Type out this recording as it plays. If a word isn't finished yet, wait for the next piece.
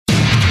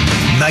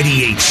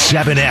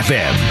98.7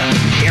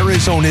 FM,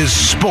 Arizona's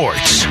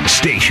sports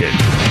station.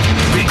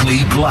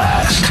 Bickley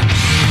Blast.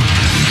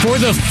 For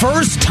the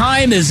first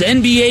time as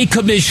NBA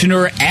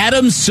commissioner,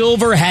 Adam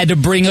Silver had to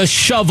bring a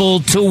shovel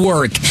to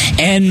work.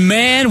 And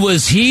man,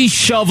 was he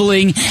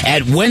shoveling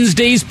at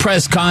Wednesday's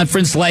press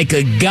conference like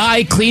a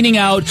guy cleaning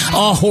out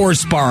a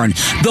horse barn.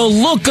 The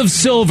look of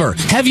Silver.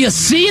 Have you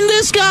seen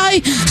this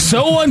guy?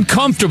 So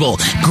uncomfortable,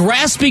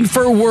 grasping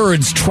for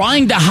words,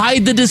 trying to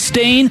hide the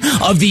disdain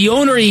of the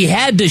owner he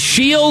had to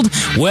shield.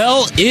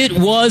 Well, it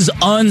was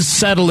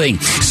unsettling.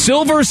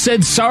 Silver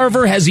said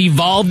Sarver has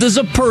evolved as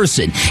a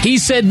person. He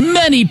said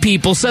many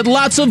people said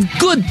lots of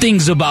good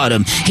things about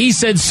him. He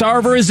said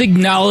Sarver has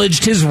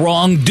acknowledged his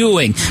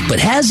wrongdoing. But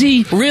has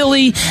he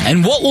really?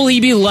 And what will he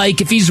be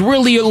like if he's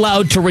really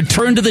allowed to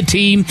return to the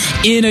team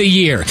in a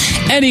year?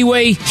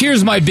 Anyway,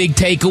 here's my big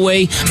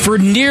takeaway. For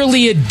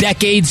nearly a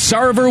decade,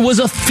 Sarver was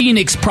a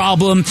Phoenix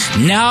problem.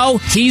 Now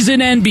he's an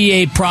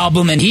NBA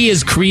problem, and he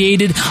has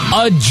created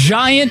a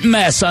giant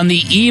mess on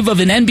the eve of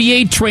an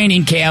NBA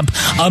training camp,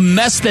 a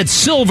mess that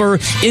Silver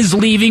is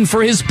leaving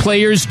for his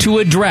players to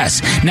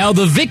address. Now,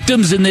 the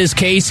victims in this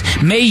case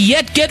may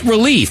yet get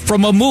relief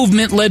from a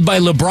movement led by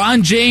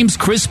LeBron James,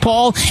 Chris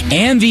Paul,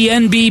 and the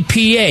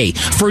NBPA.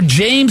 For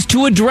James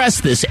to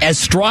address this as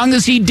strong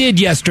as he did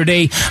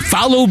yesterday,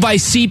 followed by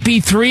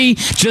CP3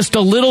 just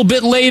a little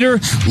bit later,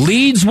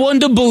 leads one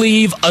to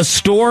believe a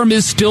storm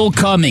is still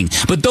coming.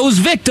 But those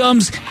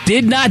victims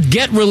did not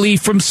get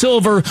relief from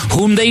Silver,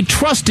 whom they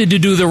trusted to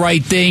do the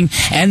right thing,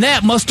 and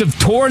that must have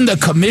torn the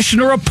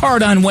commissioner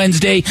apart on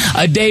Wednesday,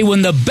 a day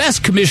when the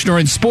best commissioner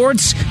in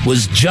sports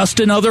was just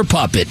another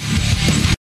puppet.